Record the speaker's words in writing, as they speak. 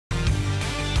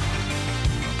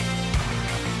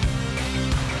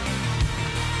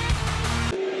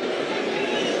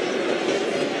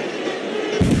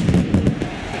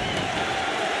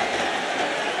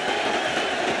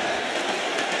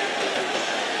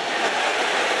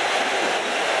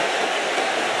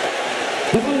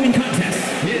The following contest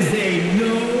is a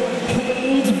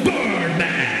no-holds-barred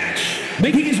match.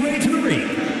 Making his way to the ring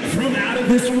from out of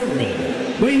this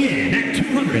world, weighing in at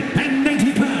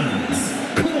 290 pounds,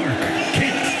 Clark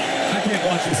Kent. I can't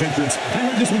watch this entrance. I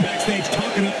heard this one backstage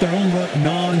talking up their own work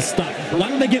non-stop. Why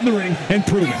don't they get in the ring and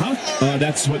prove it, huh?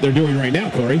 That's what they're doing right now,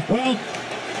 Corey. Well,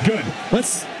 good.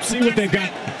 Let's see what they've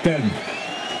got then.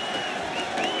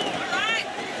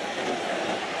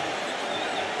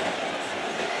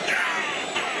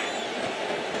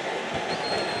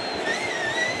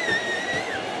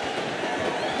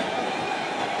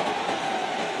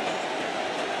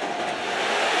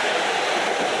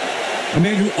 A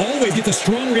man who always gets a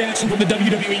strong reaction from the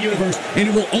WWE Universe, and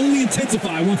it will only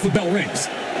intensify once the bell rings.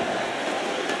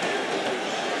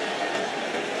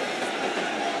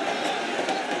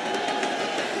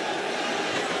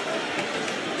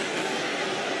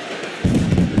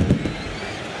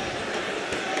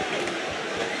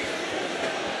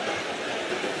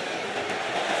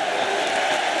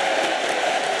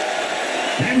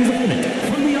 And his opponent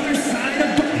from the other side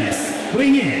of darkness,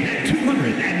 weighing in at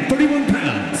 231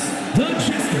 pounds, the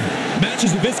Jester.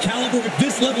 Matches of this caliber with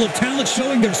this level of talent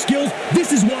showing their skills,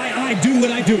 this is why I do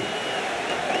what I do.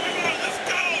 Let's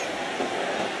go!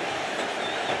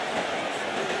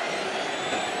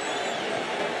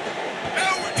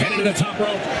 Headed to the top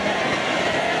rope.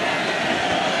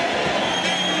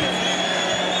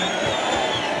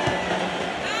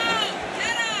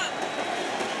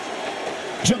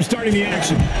 Jump starting the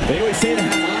action. They always say to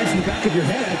have eyes in the back of your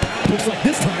head. Looks like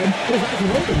this time those eyes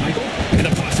are open, Michael. And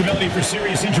the possibility for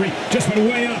serious injury just went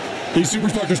way up. These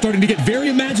superstars are starting to get very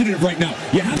imaginative right now.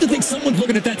 You have to think someone's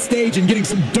looking at that stage and getting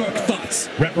some dark thoughts.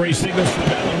 Referee signals for the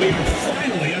battle, and we are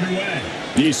finally underway.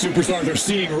 These superstars are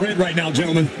seeing red right now,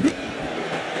 gentlemen.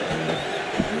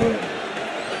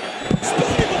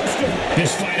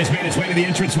 This fight has made its way to the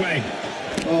entranceway.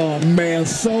 Oh, man,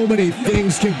 so many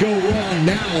things can go wrong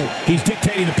now. He's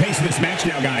dictating the pace of this match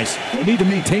now, guys. We need to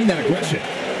maintain that aggression.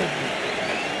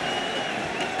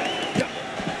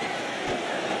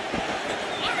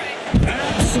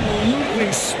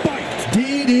 Absolutely spiked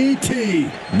DDT.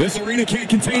 This arena can't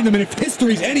contain them, and if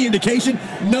history's any indication,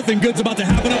 nothing good's about to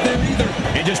happen up there either.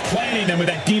 And just planting them with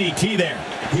that DDT there.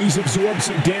 He's absorbed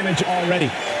some damage already.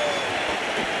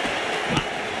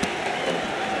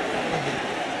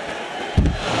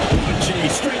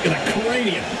 Straight to the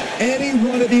cranium. Any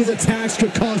one of these attacks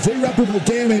could cause irreparable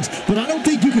damage, but I don't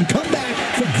think you can come back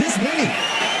from this many.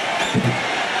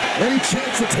 Any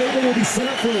chance the table will be set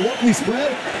up for a lovely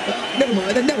spread? Never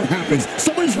mind, that never happens.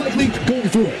 Someone's likely going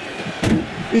through it.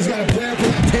 He's got a plan for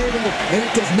that table, and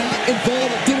it does not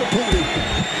involve a dinner party.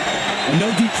 A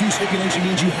no DQ stipulation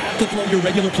means you have to throw your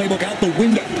regular playbook out the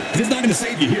window, because it's not going to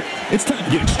save you here. It's time to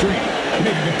get extreme. You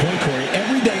make a good point, Corey.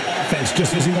 Everyday offense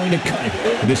just isn't going to cut it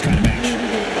for this kind of match.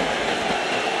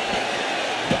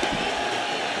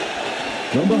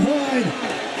 From behind.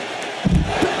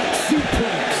 Back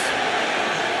suplex.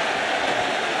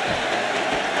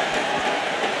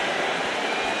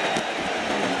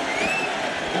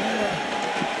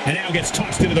 And now gets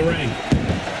tossed into the ring.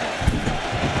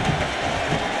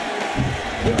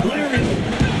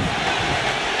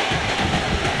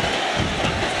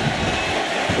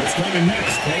 What's coming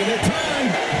next? Taking their time.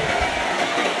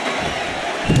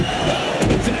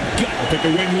 It's in a gut. I'll take the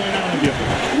win one out of you.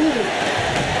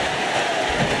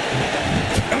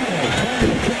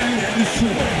 And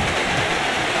short.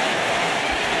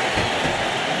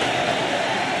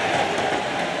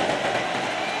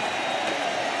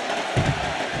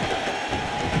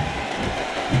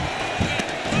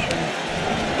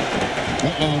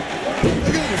 Look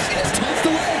at this. He just tossed the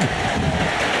leg.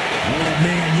 Oh,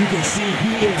 man, you can see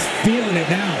he is feeling it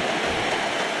now.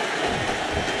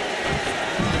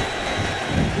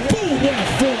 Boom, what a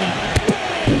fallout.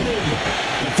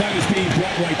 The fight is being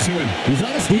brought right to him. He's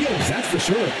on his heels, that's for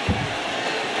sure.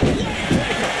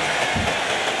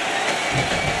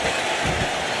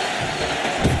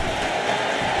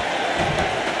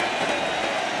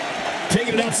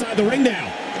 Taking it outside the ring now.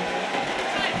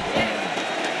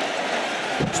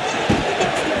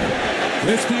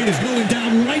 This fight is going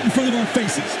down right in front of our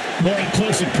faces. More up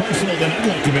close and personal than I'd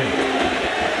like to be.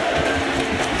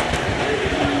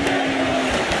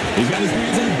 He's got his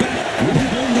hands on the back. With a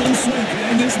home run swing to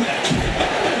end this match.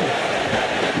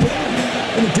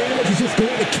 And the damage is just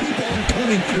going to keep on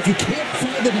coming if you can't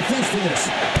find the defense for this.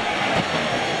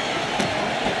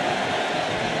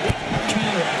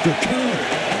 Counter after counter.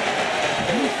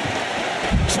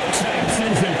 Chokeslam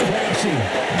sends them crashing.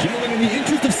 Gentlemen, in the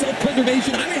interest of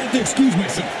self-preservation, I may have to excuse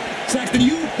myself. Saxton,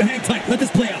 you hang tight. Let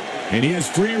this play out. And he has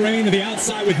free reign to the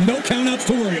outside with no countouts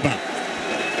to worry about.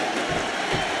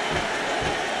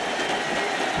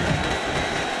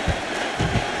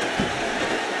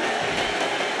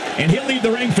 And he'll leave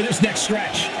the ring for this next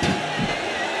stretch.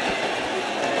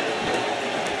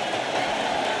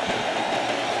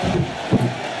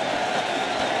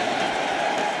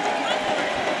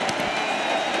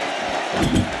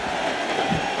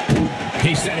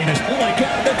 He's setting his... Oh, my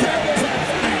God, the tackle's on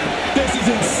fire. This is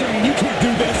insane. You can't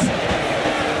do this.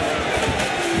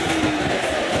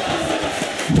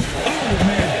 Oh,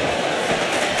 man.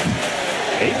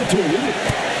 Able to elude it.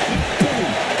 Boom.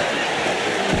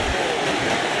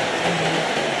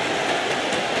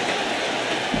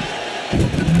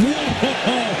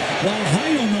 Whoa. While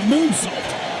high on the moonsault.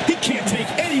 He can't take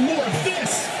any more of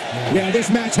this. Yeah, this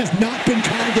match has not been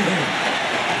kind to him.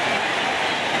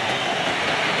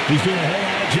 He's doing a whole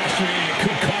lot of gesturing, and it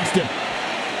could cost him.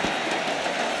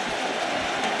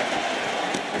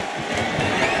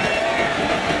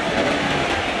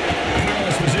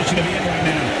 Perilous position to be in right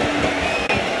now.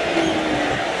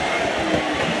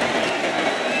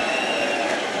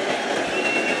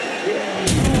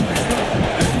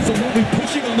 Absolutely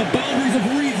pushing on the boundaries of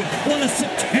reason. What a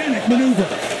satanic maneuver.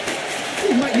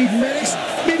 We might need medics,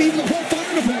 maybe even the whole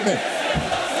fire department.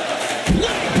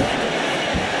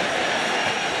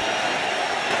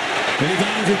 And his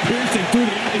eyes are piercing through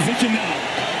the opposition now.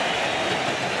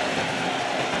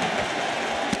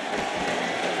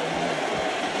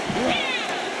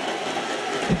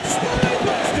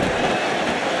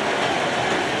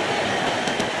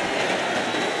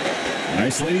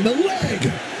 Isolating the leg.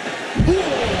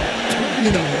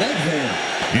 Targeting the leg there.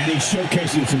 And he's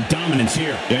showcasing some dominance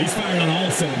here. Yeah, he's firing on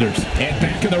all cylinders. And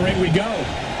back in the ring we go.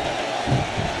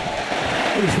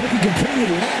 He's looking completely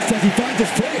relaxed as he finds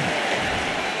his footing.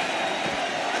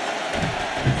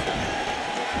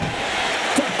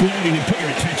 Gloating and put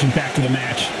your attention back to the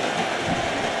match.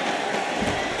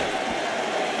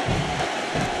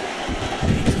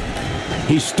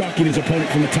 He's stalking his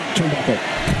opponent from the top turnbuckle.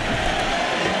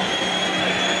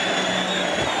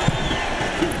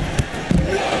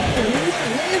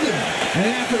 And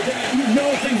after that, you know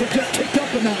things have just kicked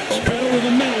up a notch. Pedal to the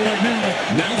metal right now.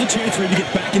 Now's a chance for him to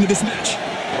get back into this match.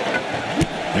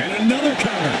 And another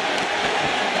counter.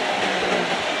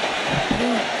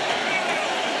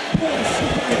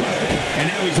 And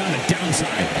now he's on the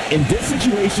downside. In this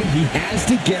situation, he has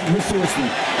to get resourceful.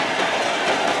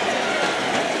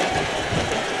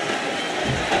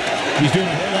 He's doing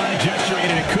a whole lot of gesturing,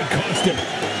 and it could cost him.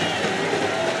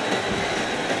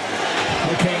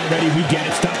 Okay, already, we get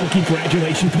it. Stop looking for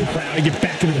adulation from the crowd and get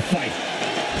back into the fight.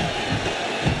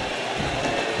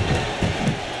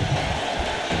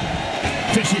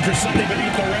 Fishing for something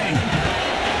beneath the ring.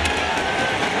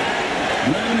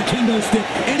 Grabbing a kendo stick,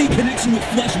 any connection with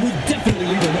flesh will definitely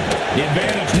leave a rip. The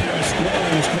advantage now is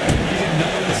squarely his crowd. He's in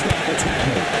non-stop attack.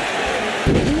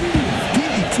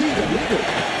 DDT delivered.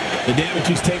 The damage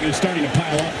he's taken is starting to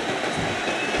pile up.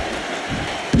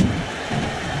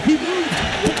 He moved.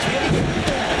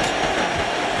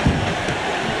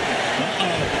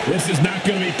 Uh-oh. This is not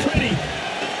going to be pretty.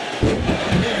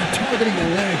 They're targeting the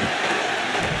leg.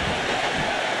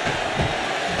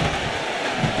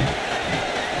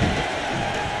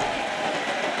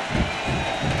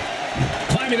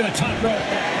 Climbing to the top rope.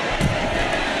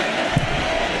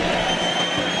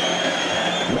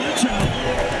 Watch out.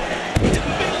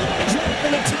 Drop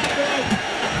in the top rope.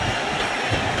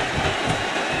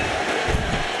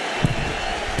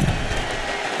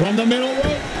 From the middle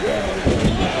rope.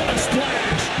 A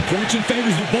splash. Fortune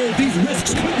favors the bold. These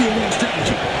risks could be a winning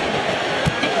strategy.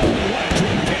 Oh, what a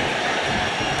drop kick.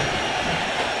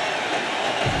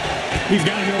 He's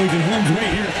got to know he's in harm's way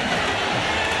here.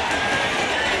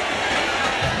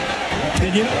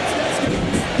 And you know what's next?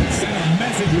 Send a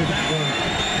message with that one.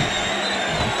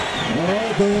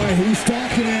 Oh boy, he's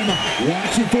stalking him.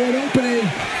 Watching for an opening.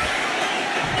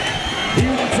 He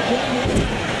wants it one more time.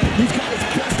 He's got his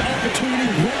best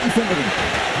opportunity right in front of him.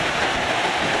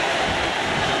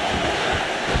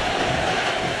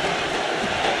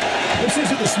 This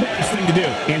isn't the smartest thing to do,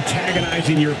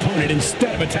 antagonizing your opponent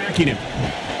instead of attacking him.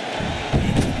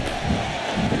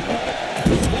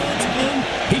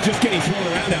 He's just getting thrown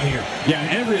around out here. Yeah,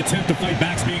 every attempt to fight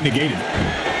back's being negated.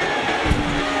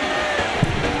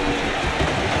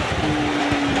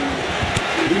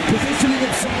 Repositioning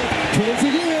himself,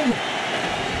 closing in.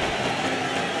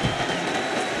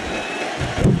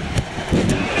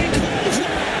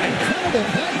 Incredible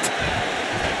height.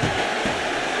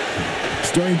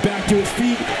 Starting back to his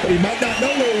feet, but he might not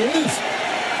know where he is.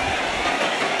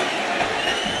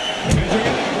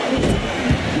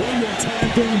 One more time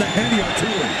throwing the heavy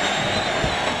artillery.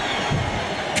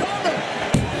 Cover!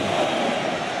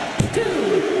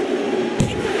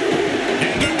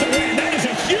 And get the win. That is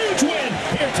a huge win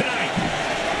here tonight.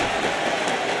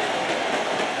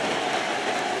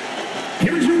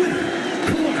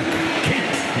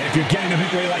 if you're getting a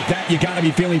victory like that, you got to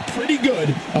be feeling pretty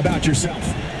good about yourself.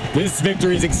 This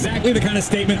victory is exactly the kind of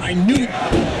statement I knew.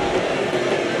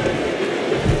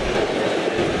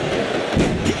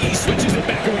 He switches it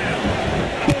back around.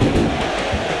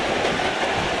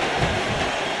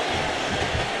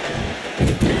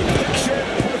 Picture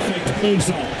perfect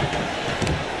moonsault.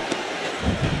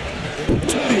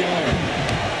 To the arm.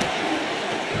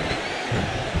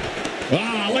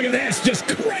 Ah, look at this, just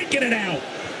cranking it out.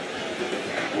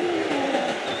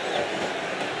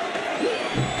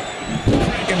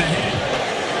 Cranking the head.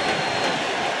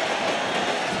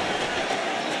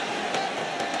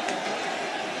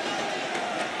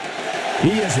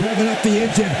 He is revving up the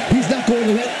engine. He's not going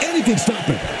to let anything stop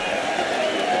him.